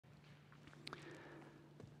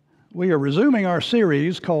We are resuming our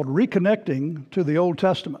series called Reconnecting to the Old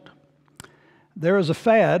Testament. There is a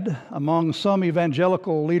fad among some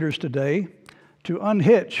evangelical leaders today to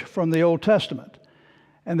unhitch from the Old Testament.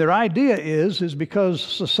 And their idea is because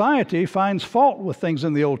society finds fault with things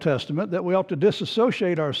in the Old Testament that we ought to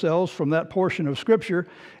disassociate ourselves from that portion of Scripture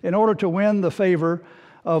in order to win the favor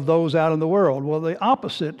of those out in the world. Well, the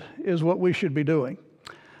opposite is what we should be doing.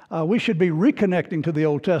 We should be reconnecting to the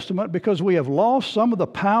Old Testament because we have lost some of the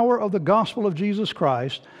power of the gospel of Jesus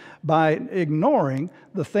Christ by ignoring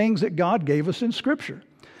the things that God gave us in Scripture.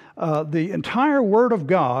 The entire Word of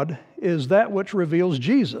God is that which reveals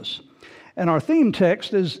Jesus. And our theme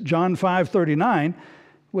text is John 5:39,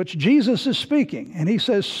 which Jesus is speaking. And he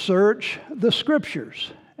says, search the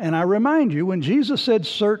Scriptures. And I remind you, when Jesus said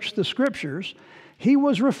search the Scriptures, he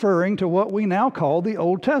was referring to what we now call the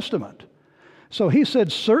Old Testament. So he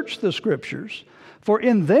said, search the Scriptures, for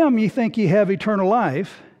in them ye think ye have eternal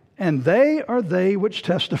life, and they are they which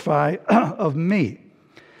testify of me.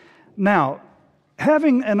 Now,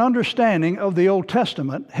 having an understanding of the Old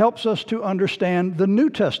Testament helps us to understand the New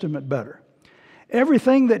Testament better.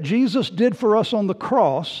 Everything that Jesus did for us on the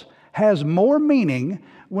cross has more meaning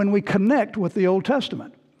when we connect with the Old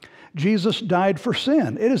Testament. Jesus died for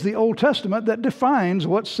sin. It is the Old Testament that defines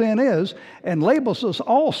what sin is and labels us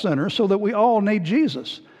all sinners so that we all need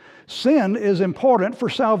Jesus. Sin is important for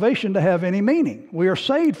salvation to have any meaning. We are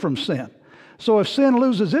saved from sin. So if sin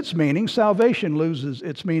loses its meaning, salvation loses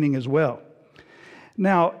its meaning as well.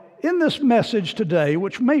 Now, in this message today,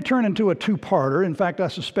 which may turn into a two-parter, in fact, I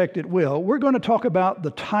suspect it will, we're going to talk about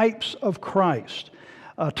the types of Christ.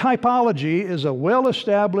 Typology is a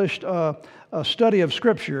well-established study of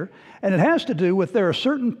Scripture, and it has to do with there are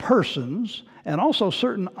certain persons and also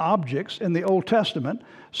certain objects in the Old Testament,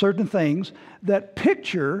 certain things that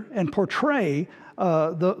picture and portray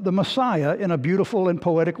the Messiah in a beautiful and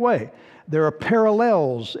poetic way. There are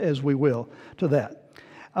parallels, as we will, to that.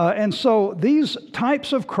 And so these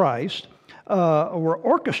types of Christ were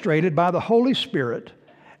orchestrated by the Holy Spirit,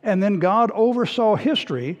 and then God oversaw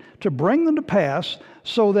history to bring them to pass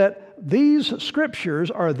so that these Scriptures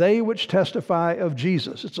are they which testify of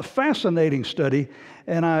Jesus. It's a fascinating study,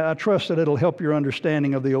 and I trust that it'll help your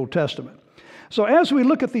understanding of the Old Testament. So as we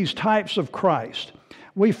look at these types of Christ,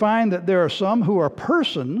 we find that there are some who are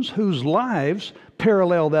persons whose lives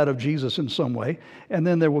parallel that of Jesus in some way, and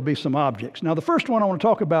then there will be some objects. Now, the first one I want to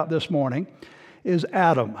talk about this morning is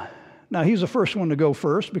Adam. Now, he's the first one to go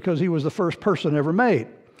first because he was the first person ever made.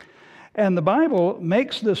 And the Bible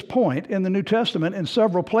makes this point in the New Testament in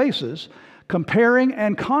several places, comparing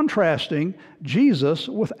and contrasting Jesus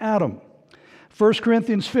with Adam. 1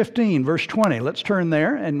 Corinthians 15, verse 20. Let's turn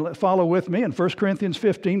there and follow with me in 1 Corinthians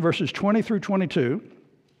 15, verses 20 through 22.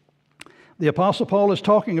 The Apostle Paul is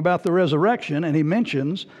talking about the resurrection, and he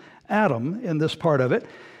mentions Adam in this part of it.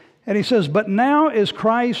 And he says, "But now is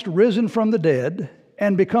Christ risen from the dead,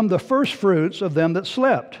 and become the firstfruits of them that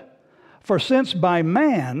slept. For since by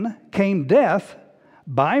man came death,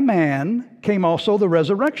 by man came also the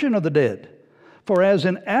resurrection of the dead. For as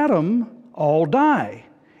in Adam all die,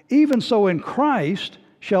 even so in Christ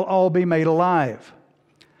shall all be made alive."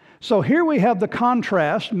 So here we have the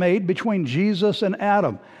contrast made between Jesus and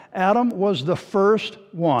Adam. Adam was the first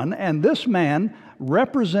one, and this man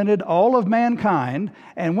represented all of mankind,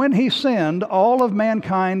 and when he sinned, all of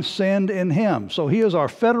mankind sinned in him. So he is our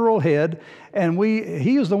federal head, and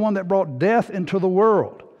he is the one that brought death into the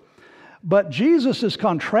world. But Jesus is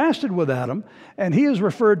contrasted with Adam, and he is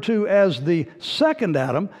referred to as the second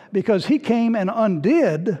Adam because he came and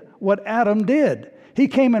undid what Adam did. He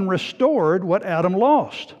came and restored what Adam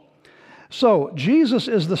lost. So Jesus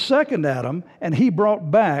is the second Adam, and he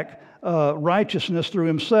brought back righteousness through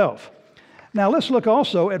himself. Now let's look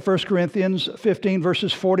also at 1 Corinthians 15,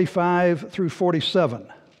 verses 45 through 47.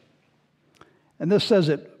 And this says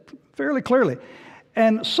it fairly clearly.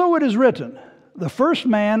 "And so it is written, the first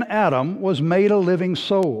man, Adam, was made a living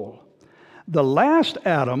soul. The last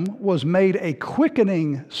Adam was made a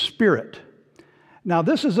quickening spirit." Now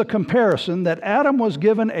this is a comparison that Adam was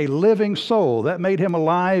given a living soul. That made him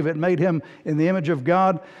alive. It made him in the image of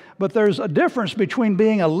God. But there's a difference between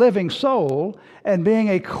being a living soul and being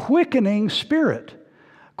a quickening spirit.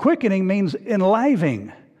 Quickening means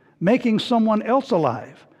enlivening, making someone else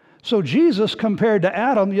alive. So Jesus compared to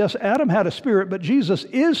Adam, yes, Adam had a spirit, but Jesus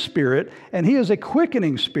is spirit, and he is a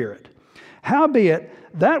quickening spirit. Howbeit,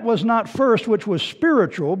 that was not first which was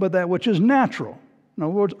spiritual, but that which is natural. In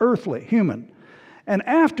other words, earthly, human. And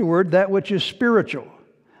afterward, that which is spiritual.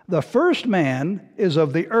 The first man is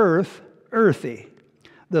of the earth, earthy.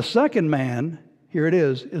 The second man, here it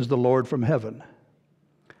is the Lord from heaven.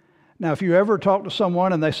 Now, if you ever talk to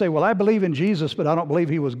someone and they say, well, I believe in Jesus, but I don't believe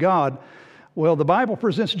he was God, well, the Bible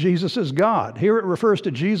presents Jesus as God. Here it refers to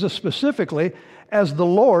Jesus specifically as the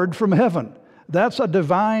Lord from heaven. That's a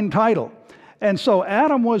divine title. And so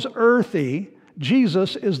Adam was earthy.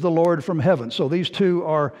 Jesus is the Lord from heaven. So these two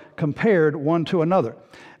are compared one to another.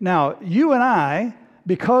 Now, you and I,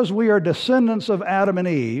 because we are descendants of Adam and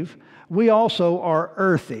Eve, we also are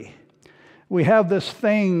earthy. We have this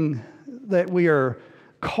thing that we are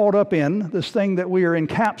caught up in, this thing that we are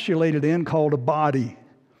encapsulated in called a body.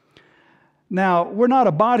 Now, we're not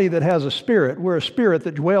a body that has a spirit. We're a spirit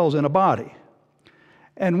that dwells in a body.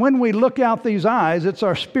 And when we look out these eyes, it's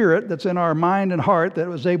our spirit that's in our mind and heart that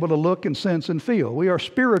was able to look and sense and feel. We are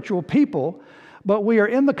spiritual people, but we are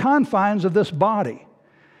in the confines of this body.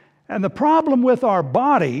 And the problem with our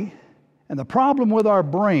body and the problem with our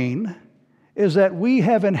brain is that we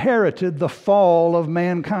have inherited the fall of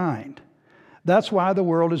mankind. That's why the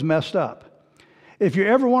world is messed up. If you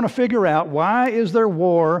ever want to figure out why is there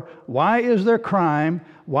war, why is there crime,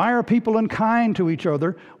 why are people unkind to each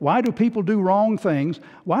other, why do people do wrong things,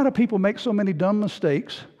 why do people make so many dumb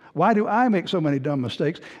mistakes, why do I make so many dumb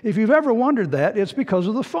mistakes? If you've ever wondered that, it's because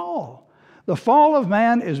of the fall. The fall of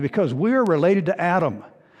man is because we're related to Adam.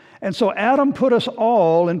 And so Adam put us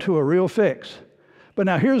all into a real fix. But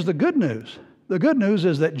now here's the good news. The good news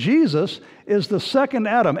is that Jesus is the second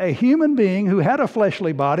Adam, a human being who had a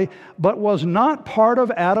fleshly body, but was not part of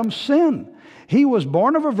Adam's sin. He was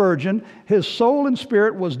born of a virgin, his soul and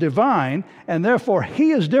spirit was divine, and therefore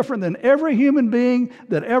he is different than every human being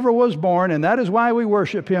that ever was born, and that is why we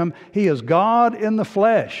worship him. He is God in the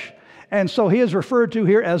flesh. And so he is referred to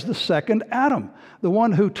here as the second Adam, the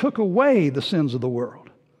one who took away the sins of the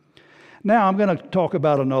world. Now I'm going to talk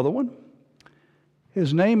about another one.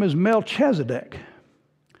 His name is Melchizedek.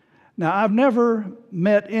 Now, I've never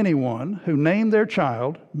met anyone who named their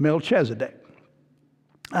child Melchizedek.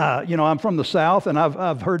 I'm from the South, and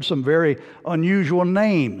I've heard some very unusual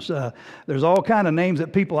names. There's all kind of names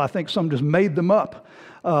that people, I think some just made them up.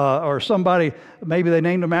 Or somebody, maybe they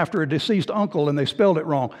named them after a deceased uncle and they spelled it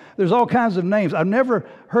wrong. There's all kinds of names. I've never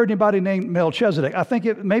heard anybody named Melchizedek. I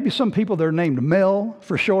think maybe some people, they're named Mel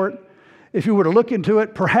for short. If you were to look into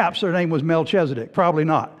it, perhaps their name was Melchizedek. Probably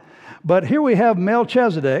not. But here we have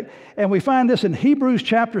Melchizedek, and we find this in Hebrews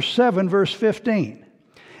chapter 7, verse 15.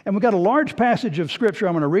 And we've got a large passage of Scripture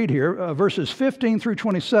I'm going to read here, verses 15 through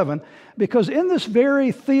 27, because in this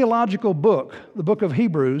very theological book, the book of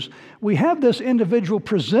Hebrews, we have this individual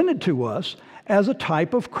presented to us as a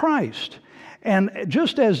type of Christ. And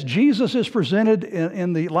just as Jesus is presented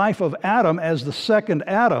in the life of Adam as the second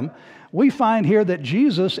Adam, we find here that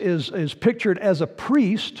Jesus is pictured as a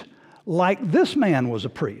priest like this man was a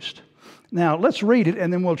priest. Now, let's read it,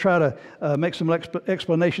 and then we'll try to make some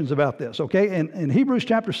explanations about this, okay? In Hebrews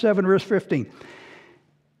chapter 7, verse 15.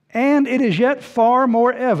 And it is yet far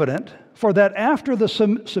more evident, for that after the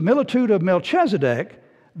similitude of Melchizedek,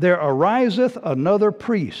 there ariseth another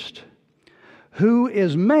priest, who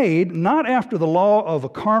is made not after the law of a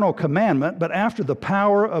carnal commandment, but after the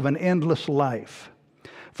power of an endless life.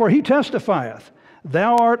 For he testifieth,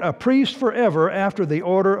 thou art a priest forever after the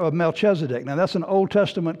order of Melchizedek. Now that's an Old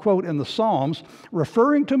Testament quote in the Psalms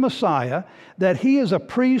referring to Messiah, that he is a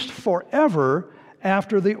priest forever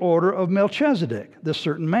after the order of Melchizedek, this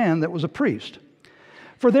certain man that was a priest.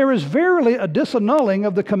 For there is verily a disannulling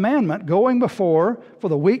of the commandment going before for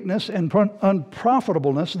the weakness and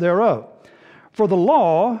unprofitableness thereof. For the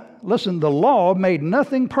law, listen, the law made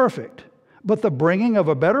nothing perfect, but the bringing of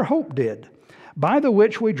a better hope did, by the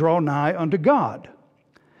which we draw nigh unto God.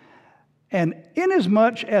 And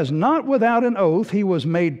inasmuch as not without an oath he was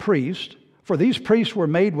made priest, for these priests were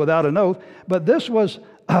made without an oath, but this was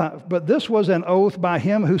an oath by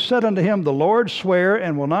him who said unto him, the Lord swear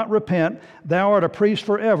and will not repent, thou art a priest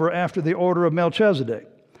forever after the order of Melchizedek.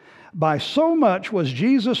 By so much was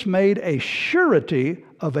Jesus made a surety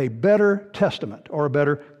of a better testament, or a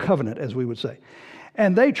better covenant, as we would say.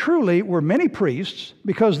 And they truly were many priests,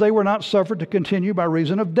 because they were not suffered to continue by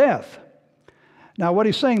reason of death. Now what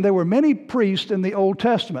he's saying, there were many priests in the Old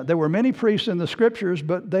Testament. There were many priests in the Scriptures,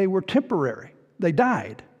 but they were temporary. They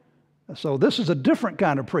died. So this is a different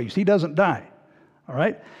kind of priest. He doesn't die. All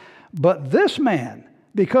right? But this man,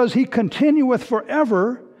 because he continueth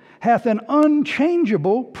forever, hath an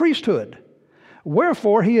unchangeable priesthood.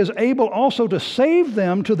 Wherefore he is able also to save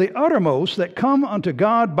them to the uttermost that come unto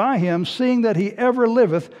God by him, seeing that he ever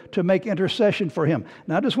liveth to make intercession for him.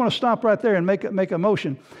 Now I just want to stop right there and make a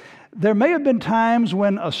motion. There may have been times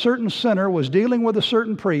when a certain sinner was dealing with a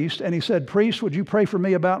certain priest, and he said, priest, would you pray for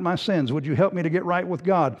me about my sins? Would you help me to get right with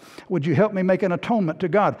God? Would you help me make an atonement to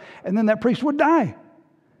God? And then that priest would die.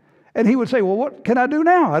 And he would say, well, what can I do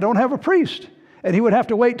now? I don't have a priest. And he would have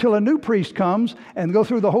to wait till a new priest comes and go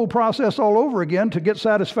through the whole process all over again to get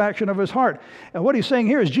satisfaction of his heart. And what he's saying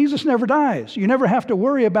here is Jesus never dies. You never have to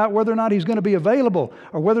worry about whether or not he's going to be available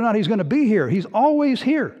or whether or not he's going to be here. He's always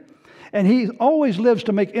here. And he always lives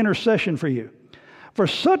to make intercession for you. For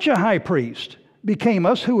such a high priest became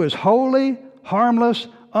us, who is holy, harmless,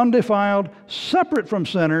 undefiled, separate from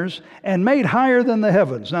sinners, and made higher than the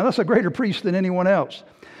heavens. Now that's a greater priest than anyone else.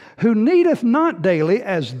 Who needeth not daily,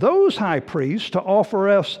 as those high priests, to offer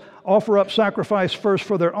up sacrifice first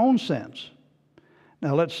for their own sins.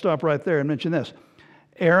 Now let's stop right there and mention this.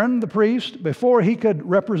 Aaron, the priest, before he could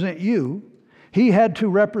represent you, he had to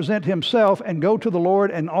represent himself and go to the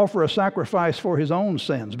Lord and offer a sacrifice for his own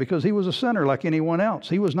sins, because he was a sinner like anyone else.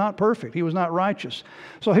 He was not perfect. He was not righteous.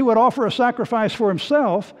 So he would offer a sacrifice for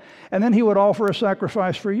himself, and then he would offer a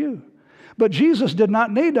sacrifice for you. But Jesus did not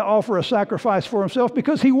need to offer a sacrifice for himself,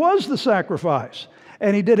 because he was the sacrifice,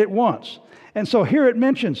 and he did it once. And so here it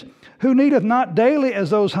mentions, who needeth not daily, as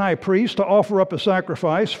those high priests, to offer up a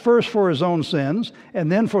sacrifice, first for his own sins, and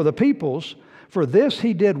then for the people's. For this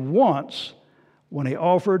he did once, when he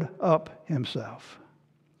offered up himself.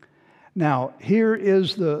 Now, here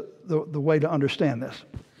is the way to understand this.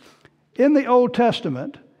 In the Old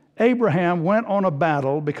Testament, Abraham went on a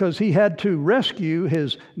battle because he had to rescue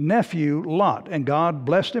his nephew Lot. And God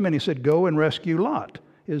blessed him and he said, go and rescue Lot,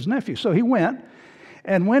 his nephew. So he went.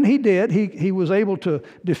 And when he did, he was able to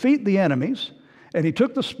defeat the enemies, and he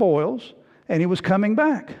took the spoils, and he was coming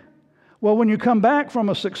back. Well, when you come back from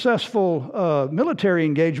a successful military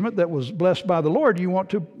engagement that was blessed by the Lord, you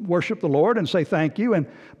want to worship the Lord and say thank you, and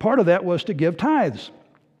part of that was to give tithes.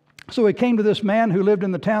 So he came to this man who lived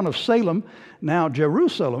in the town of Salem, now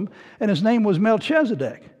Jerusalem, and his name was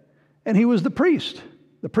Melchizedek, and he was the priest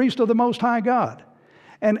of the Most High God.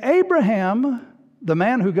 And Abraham, the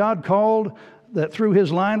man who God called that through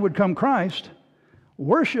his line would come Christ,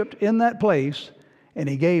 worshiped in that place, and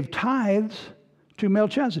he gave tithes to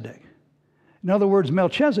Melchizedek. In other words,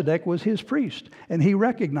 Melchizedek was his priest, and he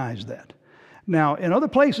recognized that. Now, in other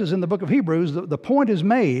places in the book of Hebrews, the point is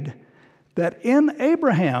made that in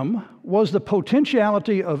Abraham was the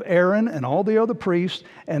potentiality of Aaron and all the other priests,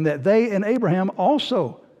 and that they in Abraham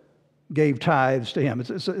also gave tithes to him.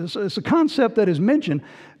 It's a concept that is mentioned,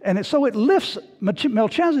 and so it lifts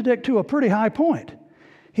Melchizedek to a pretty high point.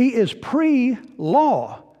 He is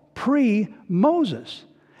pre-law, pre-Moses,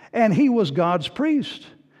 and he was God's priest.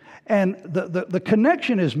 And the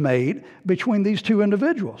connection is made between these two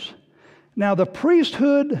individuals. Now, the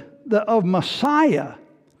priesthood of Messiah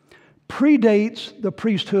predates the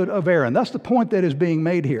priesthood of Aaron. That's the point that is being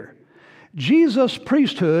made here. Jesus'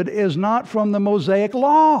 priesthood is not from the Mosaic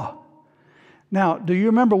law. Now, do you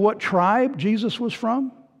remember what tribe Jesus was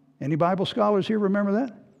from? Any Bible scholars here remember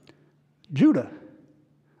that? Judah.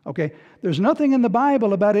 Okay, there's nothing in the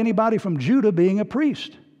Bible about anybody from Judah being a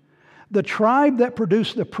priest. The tribe that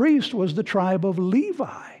produced the priest was the tribe of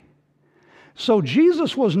Levi. So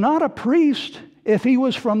Jesus was not a priest if he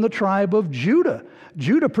was from the tribe of Judah.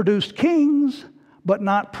 Judah produced kings, but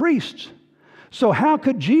not priests. So how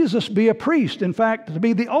could Jesus be a priest? In fact, to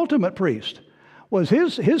be the ultimate priest was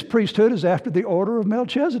his priesthood is after the order of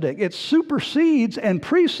Melchizedek. It supersedes and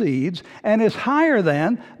precedes and is higher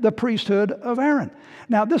than the priesthood of Aaron.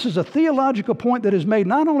 Now, this is a theological point that is made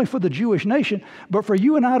not only for the Jewish nation, but for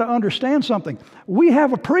you and I to understand something. We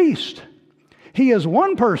have a priest. He is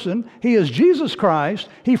one person. He is Jesus Christ.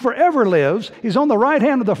 He forever lives. He's on the right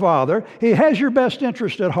hand of the Father. He has your best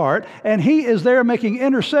interest at heart, and he is there making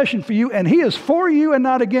intercession for you, and he is for you and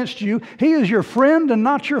not against you. He is your friend and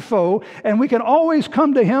not your foe, and we can always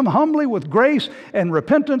come to him humbly with grace and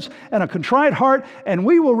repentance and a contrite heart, and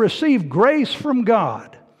we will receive grace from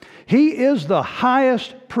God. He is the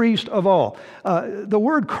highest priest of all. The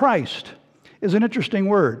word Christ is an interesting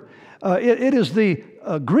word. It is the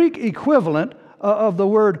Greek equivalent of the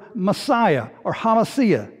word Messiah or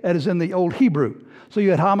Hamashiach, that is in the Old Hebrew. So you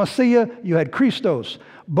had Hamashiach, you had Christos.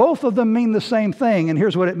 Both of them mean the same thing, and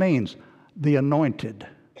here's what it means: the anointed.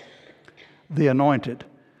 The anointed.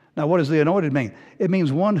 Now, what does the anointed mean? It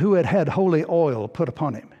means one who had had holy oil put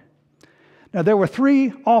upon him. Now, there were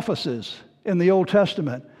three offices in the Old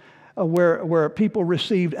Testament where people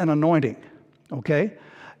received an anointing, okay?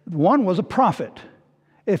 One was a prophet.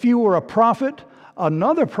 If you were a prophet,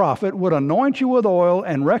 another prophet would anoint you with oil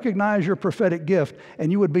and recognize your prophetic gift,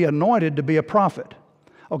 and you would be anointed to be a prophet.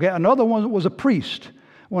 Okay, another one was a priest.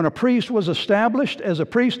 When a priest was established as a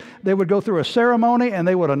priest, they would go through a ceremony and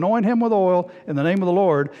they would anoint him with oil in the name of the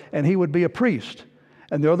Lord, and he would be a priest.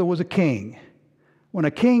 And the other was a king. When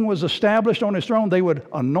a king was established on his throne, they would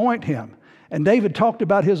anoint him. And David talked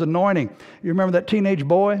about his anointing. You remember that teenage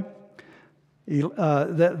boy?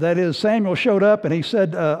 That is, Samuel showed up and he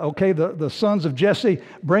said, okay, the sons of Jesse,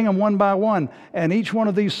 bring them one by one. And each one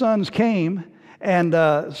of these sons came, and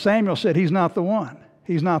Samuel said, he's not the one.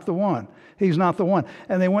 He's not the one. He's not the one.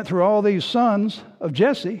 And they went through all these sons of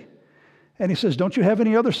Jesse, and he says, don't you have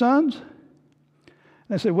any other sons? And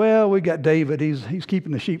they said, well, we got David. He's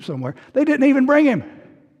keeping the sheep somewhere. They didn't even bring him.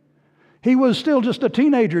 He was still just a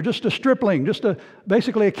teenager, just a stripling,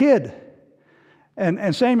 basically a kid.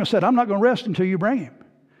 And Samuel said, I'm not going to rest until you bring him.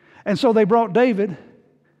 And so they brought David,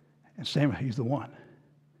 and Samuel, he's the one.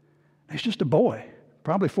 He's just a boy,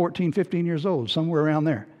 probably 14, 15 years old, somewhere around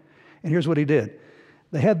there. And here's what he did.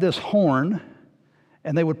 They had this horn,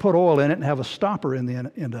 and they would put oil in it and have a stopper in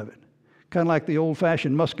the end of it. Kind of like the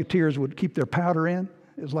old-fashioned musketeers would keep their powder in.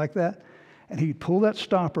 It was like that. And he'd pull that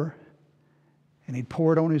stopper, and he'd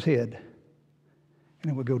pour it on his head.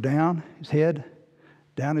 And it would go down his head,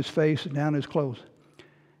 down his face, and down his clothes.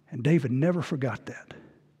 And David never forgot that.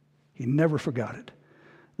 He never forgot it.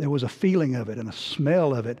 There was a feeling of it and a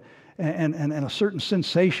smell of it and a certain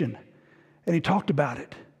sensation. And he talked about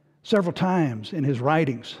it several times in his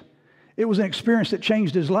writings. It was an experience that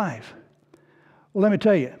changed his life. Well, let me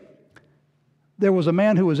tell you, there was a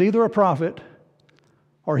man who was either a prophet,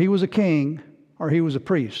 or he was a king, or he was a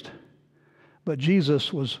priest. But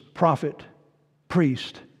Jesus was prophet,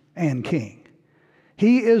 priest, and king.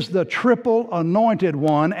 He is the triple anointed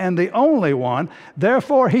one and the only one.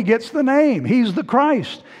 Therefore, he gets the name. He's the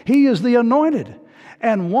Christ. He is the anointed.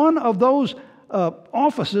 And one of those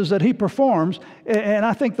offices that he performs, and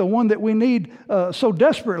I think the one that we need so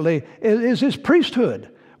desperately, is his priesthood.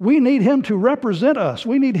 We need him to represent us.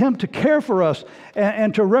 We need him to care for us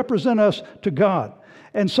and to represent us to God.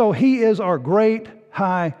 And so he is our great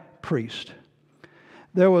high priest.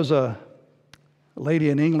 There was a lady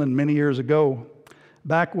in England many years ago,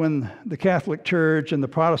 back when the Catholic Church and the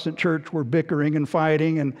Protestant Church were bickering and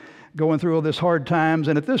fighting and going through all this hard times.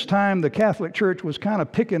 And at this time, the Catholic Church was kind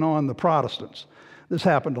of picking on the Protestants. This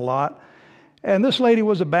happened a lot. And this lady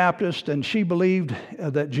was a Baptist, and she believed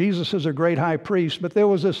that Jesus is a great high priest. But there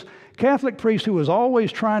was this Catholic priest who was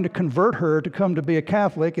always trying to convert her to come to be a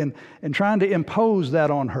Catholic and trying to impose that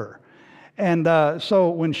on her. And so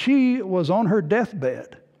when she was on her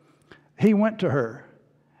deathbed, he went to her.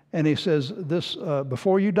 And he says,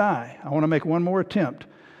 before you die, I want to make one more attempt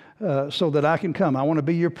so that I can come. I want to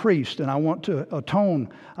be your priest, and I want to atone.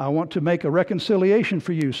 I want to make a reconciliation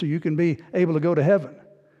for you so you can be able to go to heaven.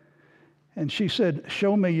 And she said,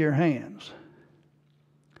 show me your hands.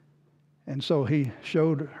 And so he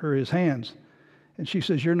showed her his hands. And she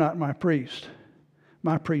says, you're not my priest.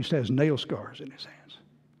 My priest has nail scars in his hands.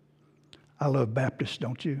 I love Baptists,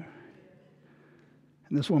 don't you?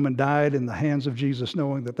 And this woman died in the hands of Jesus,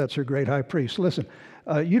 knowing that that's her great high priest. Listen,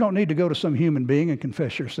 you don't need to go to some human being and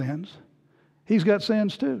confess your sins. He's got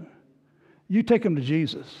sins too. You take them to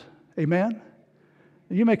Jesus. Amen?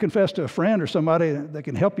 You may confess to a friend or somebody that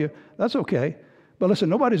can help you. That's okay. But listen,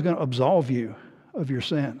 nobody's going to absolve you of your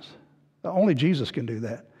sins. Only Jesus can do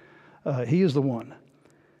that. He is the one.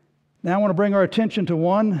 Now I want to bring our attention to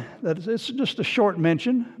one that it's just a short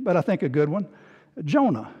mention, but I think a good one.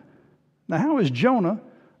 Jonah. Now, how is Jonah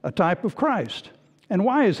a type of Christ? And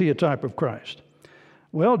why is he a type of Christ?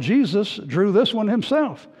 Well, Jesus drew this one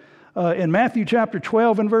himself in Matthew chapter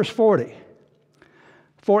 12 and verse 40.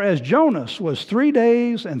 For as Jonas was 3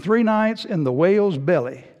 days and 3 nights in the whale's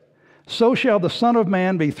belly, so shall the Son of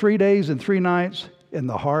Man be 3 days and 3 nights in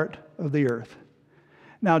the heart of the earth.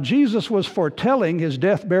 Now, Jesus was foretelling his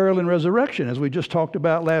death, burial, and resurrection, as we just talked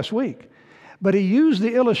about last week. But he used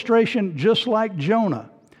the illustration just like Jonah.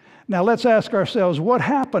 Now let's ask ourselves, what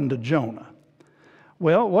happened to Jonah?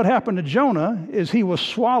 Well, what happened to Jonah is he was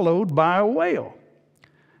swallowed by a whale.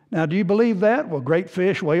 Now, do you believe that? Well, great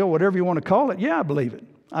fish, whale, whatever you want to call it. Yeah, I believe it.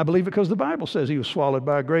 I believe it because the Bible says he was swallowed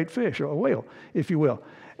by a great fish, or a whale, if you will.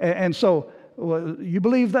 And so, well, you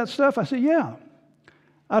believe that stuff? I said, yeah.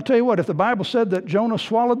 I'll tell you what, if the Bible said that Jonah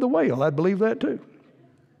swallowed the whale, I'd believe that too.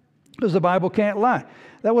 Because the Bible can't lie.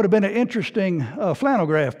 That would have been an interesting flannel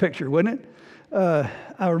graph picture, wouldn't it?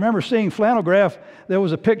 I remember seeing flannel graph. There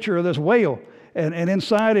was a picture of this whale, and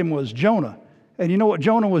inside him was Jonah. And you know what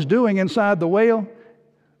Jonah was doing inside the whale?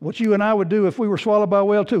 What you and I would do if we were swallowed by a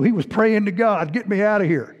whale too. He was praying to God, get me out of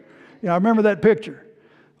here. You know, I remember that picture.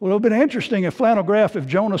 Well, it would have been interesting if flannel graph, if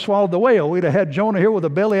Jonah swallowed the whale. We'd have had Jonah here with a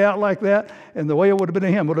belly out like that, and the whale would have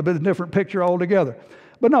been him. It would have been a different picture altogether.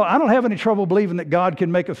 But no, I don't have any trouble believing that God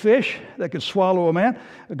can make a fish that could swallow a man.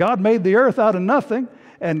 God made the earth out of nothing,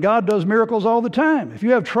 and God does miracles all the time. If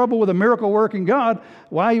you have trouble with a miracle-working God,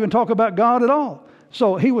 why even talk about God at all?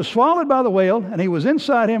 So he was swallowed by the whale, and he was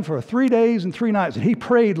inside him for 3 days and 3 nights. And he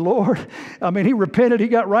prayed, Lord. I mean, he repented. He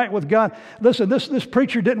got right with God. Listen, this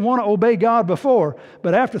preacher didn't want to obey God before,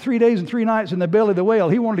 but after 3 days and 3 nights in the belly of the whale,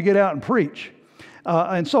 he wanted to get out and preach.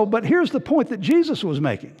 But here's the point that Jesus was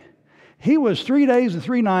making. He was 3 days and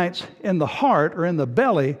 3 nights in the heart or in the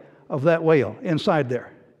belly of that whale, inside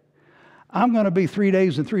there. I'm going to be 3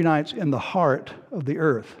 days and 3 nights in the heart of the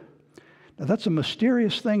earth. Now, that's a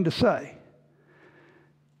mysterious thing to say.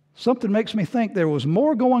 Something makes me think there was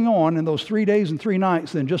more going on in those 3 days and 3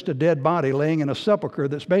 nights than just a dead body laying in a sepulcher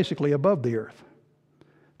that's basically above the earth.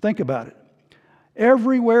 Think about it.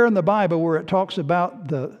 Everywhere in the Bible where it talks about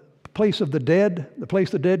the place of the dead, the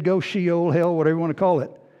place the dead go, Sheol, hell, whatever you want to call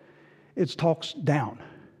it, it talks down,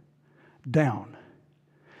 down.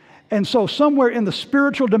 And so somewhere in the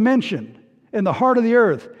spiritual dimension, in the heart of the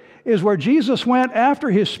earth, is where Jesus went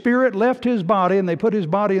after his spirit left his body and they put his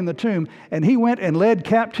body in the tomb, and he went and led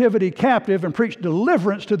captivity captive and preached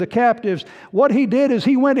deliverance to the captives. What he did is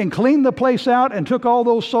he went and cleaned the place out and took all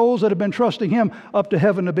those souls that had been trusting him up to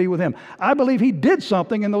heaven to be with him. I believe he did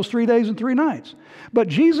something in those 3 days and 3 nights. But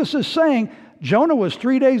Jesus is saying Jonah was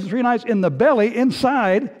 3 days and 3 nights in the belly,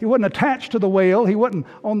 inside. He wasn't attached to the whale. He wasn't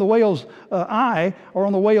on the whale's eye or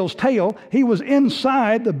on the whale's tail. He was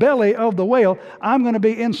inside the belly of the whale. I'm going to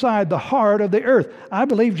be inside the heart of the earth. I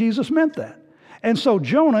believe Jesus meant that. And so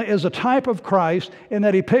Jonah is a type of Christ in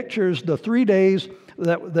that he pictures the 3 days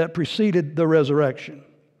that preceded the resurrection.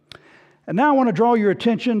 And now I want to draw your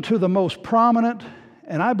attention to the most prominent,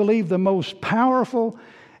 and I believe the most powerful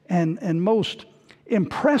and most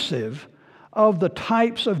impressive of the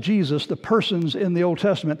types of Jesus, the persons in the Old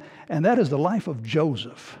Testament, and that is the life of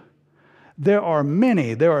Joseph. There are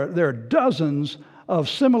many, there are dozens of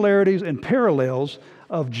similarities and parallels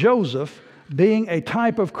of Joseph being a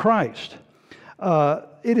type of Christ.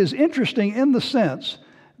 It is interesting in the sense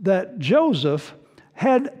that Joseph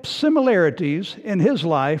had similarities in his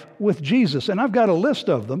life with Jesus, and I've got a list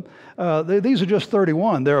of them. These are just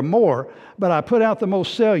 31. There are more, but I put out the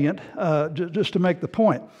most salient just to make the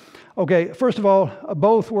point. Okay, first of all,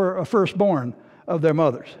 both were a firstborn of their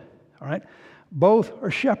mothers, all right? Both are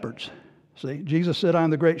shepherds. See, Jesus said, I am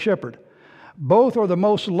the great shepherd. Both are the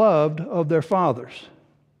most loved of their fathers.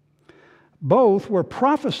 Both were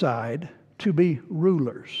prophesied to be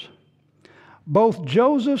rulers. Both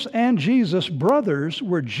Joseph's and Jesus' brothers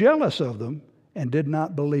were jealous of them and did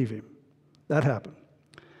not believe him. That happened.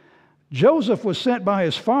 Joseph was sent by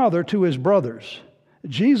his father to his brothers.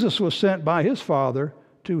 Jesus was sent by his father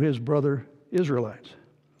to his brother Israelites.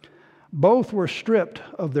 Both were stripped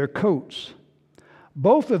of their coats.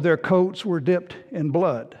 Both of their coats were dipped in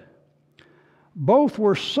blood. Both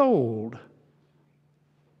were sold.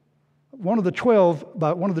 One of the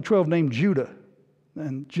 12 named Judah,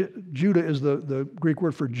 and Judah is the Greek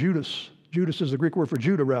word for Judas. Judas is the Greek word for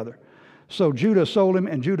Judah, rather. So Judah sold him,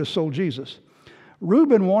 and Judah sold Jesus.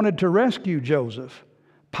 Reuben wanted to rescue Joseph.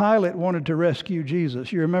 Pilate wanted to rescue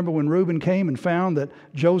Jesus. You remember when Reuben came and found that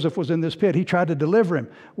Joseph was in this pit, he tried to deliver him.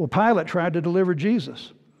 Well, Pilate tried to deliver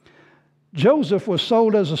Jesus. Joseph was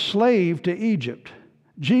sold as a slave to Egypt.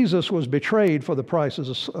 Jesus was betrayed for the price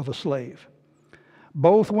of a slave.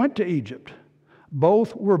 Both went to Egypt.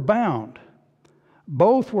 Both were bound.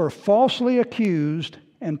 Both were falsely accused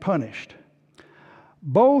and punished.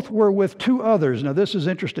 Both were with 2 others. Now this is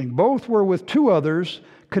interesting. Both were with 2 others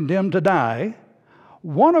condemned to die,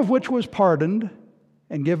 one of which was pardoned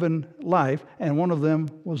and given life, and one of them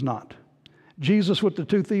was not. Jesus with the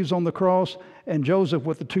 2 thieves on the cross, and Joseph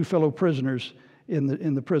with the 2 fellow prisoners in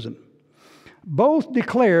the prison. Both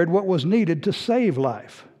declared what was needed to save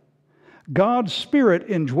life. God's Spirit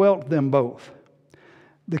indwelt them both.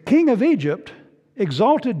 The king of Egypt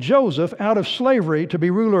exalted Joseph out of slavery to be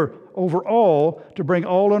ruler over all, to bring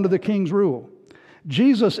all under the king's rule.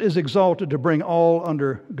 Jesus is exalted to bring all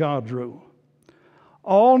under God's rule.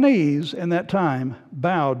 All knees in that time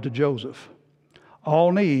bowed to Joseph.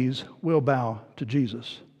 All knees will bow to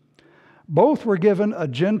Jesus. Both were given a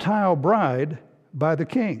Gentile bride by the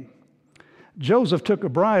king. Joseph took a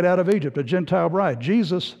bride out of Egypt, a Gentile bride.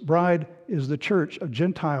 Jesus' bride is the church, a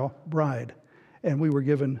Gentile bride, and we were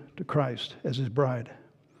given to Christ as his bride.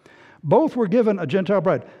 Both were given a Gentile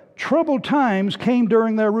bride. Troubled times came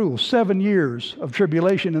during their rule. 7 years of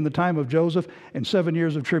tribulation in the time of Joseph, and 7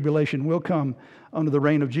 years of tribulation will come under the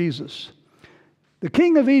reign of Jesus. The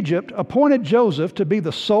king of Egypt appointed Joseph to be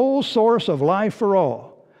the sole source of life for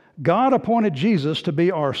all. God appointed Jesus to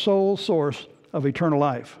be our sole source of eternal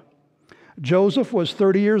life. Joseph was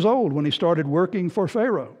 30 years old when he started working for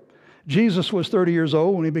Pharaoh. Jesus was 30 years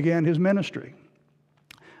old when he began his ministry.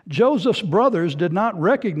 Joseph's brothers did not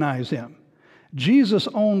recognize him. Jesus'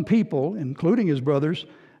 own people, including his brothers,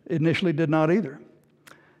 initially did not either.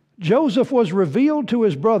 Joseph was revealed to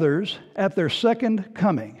his brothers at their second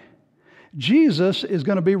coming. Jesus is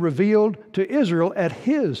going to be revealed to Israel at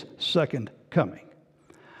his second coming.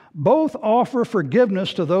 Both offer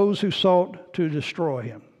forgiveness to those who sought to destroy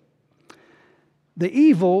him. The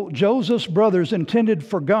evil Joseph's brothers intended,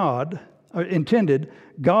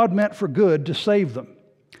 God meant for good to save them.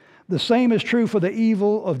 The same is true for the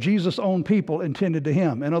evil of Jesus' own people intended to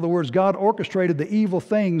him. In other words, God orchestrated the evil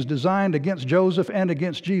things designed against Joseph and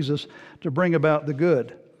against Jesus to bring about the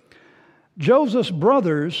good. Joseph's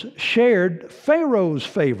brothers shared Pharaoh's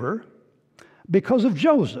favor because of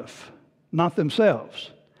Joseph, not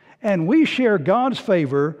themselves. And we share God's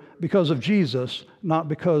favor because of Jesus, not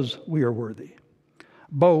because we are worthy.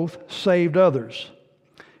 Both saved others.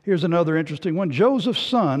 Here's another interesting one. Joseph's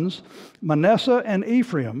sons, Manasseh and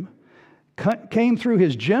Ephraim, came through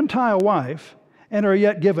his Gentile wife and are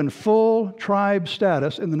yet given full tribe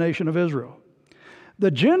status in the nation of Israel. The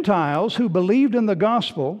Gentiles who believed in the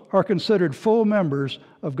gospel are considered full members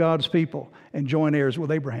of God's people and joint heirs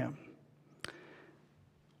with Abraham.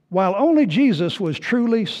 While only Jesus was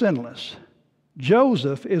truly sinless,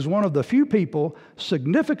 Joseph is one of the few people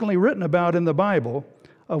significantly written about in the Bible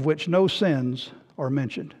of which no sins are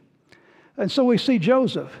mentioned. And so we see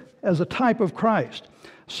Joseph as a type of Christ,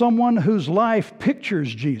 someone whose life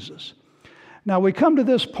pictures Jesus. Now we come to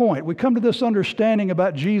this point, we come to this understanding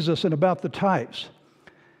about Jesus and about the types.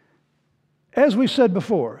 As we said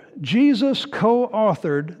before, Jesus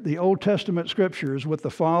co-authored the Old Testament scriptures with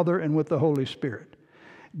the Father and with the Holy Spirit.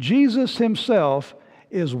 Jesus himself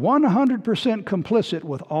is 100% complicit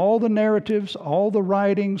with all the narratives, all the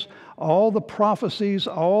writings, all the prophecies,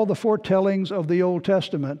 all the foretellings of the Old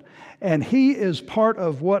Testament, and he is part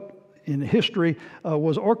of what in history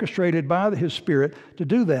was orchestrated by his Spirit to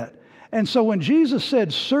do that. And so when Jesus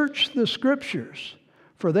said, "Search the Scriptures,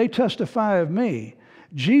 for they testify of me,"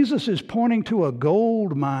 Jesus is pointing to a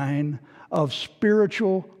gold mine of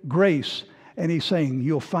spiritual grace, and he's saying,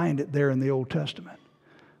 you'll find it there in the Old Testament.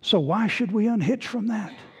 So why should we unhitch from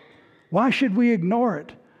that? Why should we ignore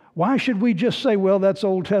it? Why should we just say, well, that's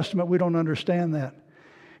Old Testament, we don't understand that?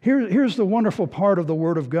 Here's the wonderful part of the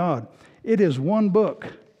Word of God. It is one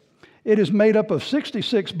book. It is made up of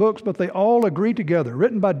 66 books, but they all agree together,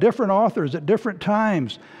 written by different authors at different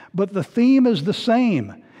times, but the theme is the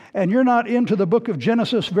same. And you're not into the book of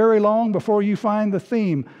Genesis very long before you find the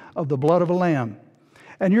theme of the blood of a lamb.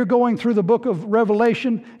 And you're going through the book of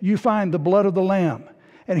Revelation, you find the blood of the lamb.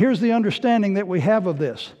 And here's the understanding that we have of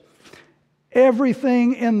this.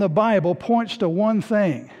 Everything in the Bible points to one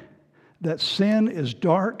thing, that sin is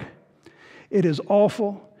dark, it is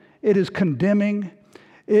awful, it is condemning,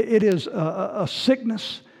 it is a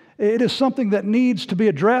sickness, it is something that needs to be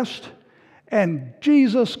addressed. And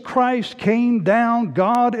Jesus Christ came down,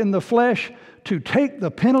 God in the flesh, to take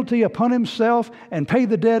the penalty upon himself and pay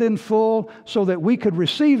the debt in full so that we could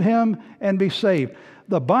receive him and be saved.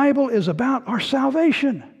 The Bible is about our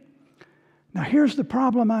salvation. Now here's the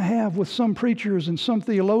problem I have with some preachers and some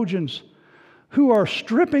theologians who are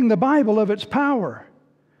stripping the Bible of its power.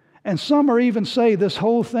 And some are even say this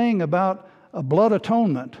whole thing about a blood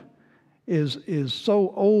atonement is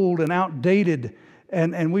so old and outdated,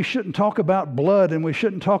 and we shouldn't talk about blood, and we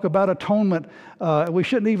shouldn't talk about atonement. We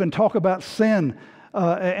shouldn't even talk about sin.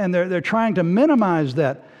 And they're trying to minimize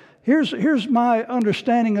that. Here's my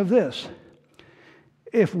understanding of this.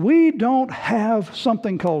 If we don't have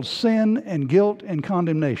something called sin and guilt and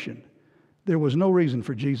condemnation, there was no reason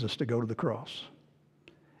for Jesus to go to the cross.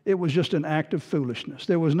 It was just an act of foolishness.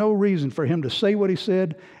 There was no reason for him to say what he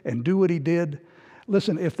said and do what he did.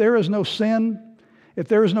 Listen, if there is no sin, if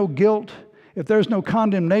there is no guilt, if there's no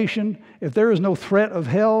condemnation, if there is no threat of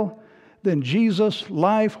hell, then Jesus'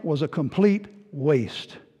 life was a complete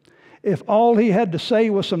waste. If all he had to say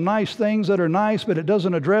was some nice things that are nice, but it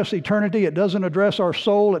doesn't address eternity, it doesn't address our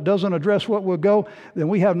soul, it doesn't address what will go, then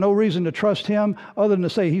we have no reason to trust him other than to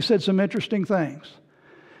say he said some interesting things.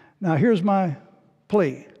 Now here's my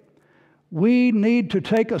plea. We need to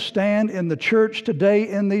take a stand in the church today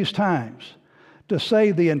in these times to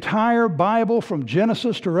say the entire Bible from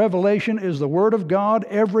Genesis to Revelation is the Word of God.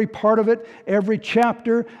 Every part of it, every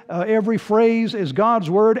chapter, every phrase is God's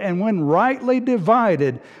Word. And when rightly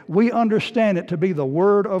divided, we understand it to be the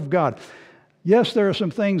Word of God. Yes, there are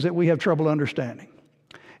some things that we have trouble understanding.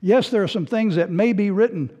 Yes, there are some things that may be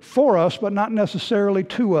written for us, but not necessarily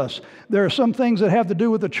to us. There are some things that have to do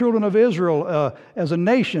with the children of Israel as a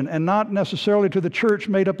nation, and not necessarily to the church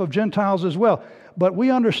made up of Gentiles as well. But we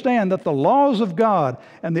understand that the laws of God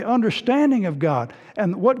and the understanding of God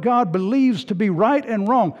and what God believes to be right and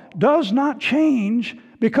wrong does not change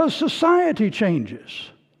because society changes.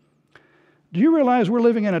 Do you realize we're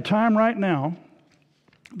living in a time right now,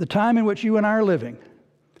 the time in which you and I are living,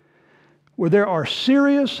 where there are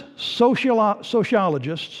serious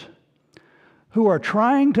sociologists who are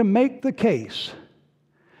trying to make the case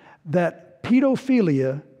that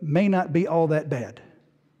pedophilia may not be all that bad?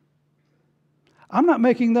 I'm not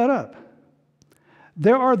making that up.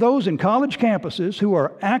 There are those in college campuses who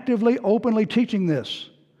are actively, openly teaching this,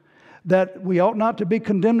 that we ought not to be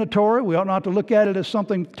condemnatory. We ought not to look at it as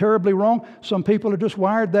something terribly wrong. Some people are just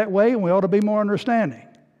wired that way, and we ought to be more understanding.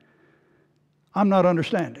 I'm not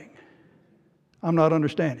understanding. I'm not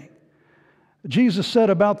understanding. Jesus said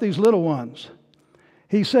about these little ones,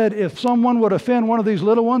 He said, if someone would offend one of these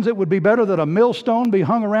little ones, it would be better that a millstone be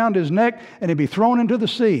hung around his neck and he'd be thrown into the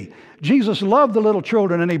sea. Jesus loved the little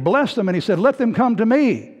children, and He blessed them, and He said, let them come to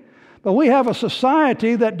me. But we have a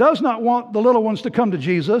society that does not want the little ones to come to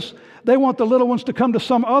Jesus. They want the little ones to come to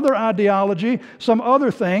some other ideology, some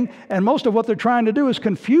other thing, and most of what they're trying to do is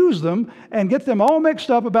confuse them and get them all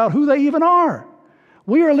mixed up about who they even are.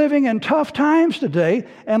 We are living in tough times today,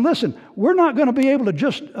 and listen, we're not going to be able to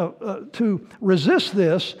just to resist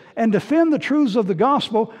this and defend the truths of the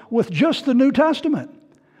gospel with just the New Testament.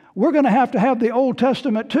 We're going to have the Old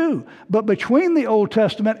Testament too. But between the Old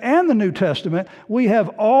Testament and the New Testament, we have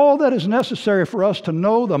all that is necessary for us to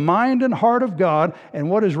know the mind and heart of God and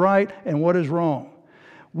what is right and what is wrong.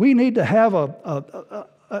 We need to have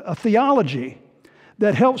a theology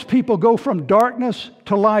that helps people go from darkness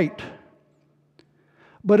to light.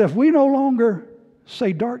 But if we no longer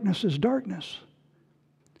say darkness is darkness,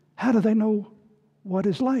 how do they know what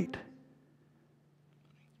is light?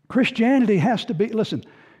 Christianity has to be, listen,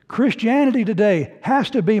 Christianity today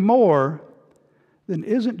has to be more than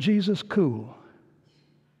isn't Jesus cool?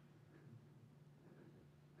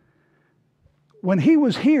 When He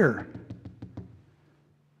was here,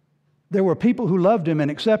 there were people who loved Him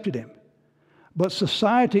and accepted Him. But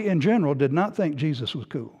society in general did not think Jesus was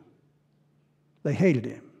cool. They hated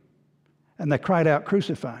Him, and they cried out,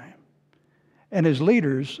 crucify Him. And His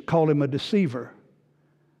leaders called Him a deceiver.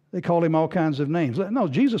 They called Him all kinds of names. No,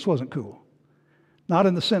 Jesus wasn't cool. Not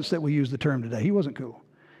in the sense that we use the term today. He wasn't cool.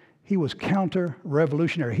 He was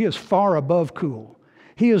counter-revolutionary. He is far above cool.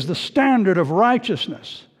 He is the standard of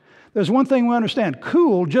righteousness. There's one thing we understand.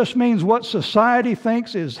 Cool just means what society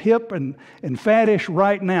thinks is hip and faddish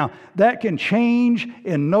right now. That can change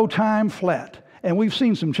in no time flat. And we've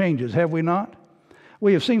seen some changes, have we not?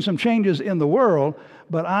 We have seen some changes in the world,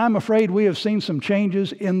 but I'm afraid we have seen some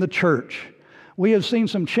changes in the church. We have seen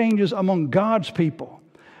some changes among God's people.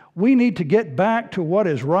 We need to get back to what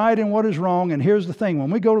is right and what is wrong. And here's the thing. When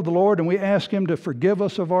we go to the Lord and we ask Him to forgive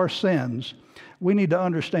us of our sins, we need to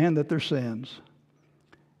understand that they're sins.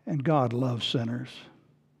 And God loves sinners.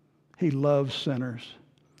 He loves sinners.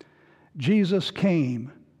 Jesus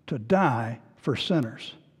came to die for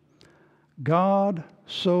sinners. God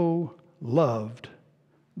so loved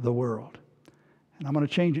the world. And I'm going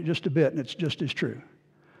to change it just a bit, and it's just as true.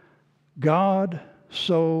 God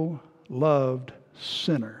so loved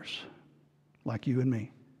sinners like you and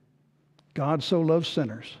me. God so loved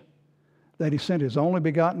sinners that He sent His only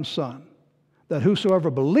begotten Son, that whosoever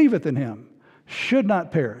believeth in Him should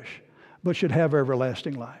not perish, but should have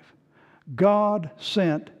everlasting life. God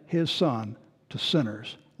sent His Son to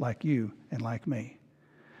sinners like you and like me.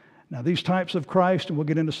 Now, these types of Christ, and we'll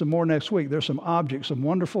get into some more next week, there's some objects, some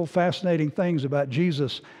wonderful, fascinating things about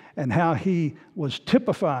Jesus and how He was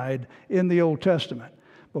typified in the Old Testament.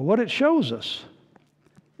 But what it shows us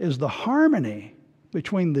is the harmony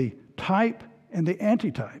between the type and the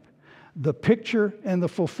antitype, the picture and the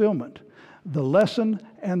fulfillment, the lesson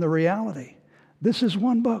and the reality. This is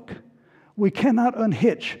one book. We cannot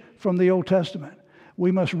unhitch from the Old Testament.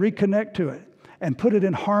 We must reconnect to it and put it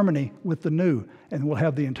in harmony with the new, and we'll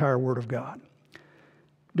have the entire Word of God.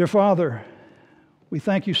 Dear Father, we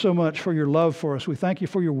thank You so much for Your love for us. We thank You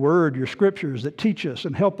for Your Word, Your Scriptures that teach us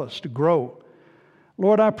and help us to grow.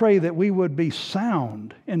 Lord, I pray that we would be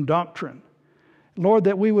sound in doctrine. Lord,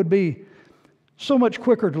 that we would be so much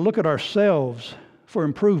quicker to look at ourselves for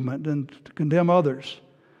improvement than to condemn others.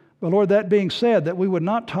 But Lord, that being said, that we would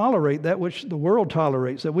not tolerate that which the world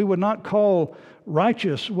tolerates, that we would not call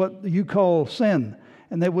righteous what You call sin,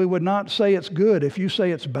 and that we would not say it's good if You say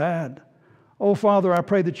it's bad. Oh, Father, I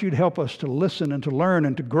pray that You'd help us to listen and to learn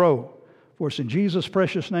and to grow. For it's in Jesus'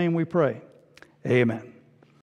 precious name we pray. Amen.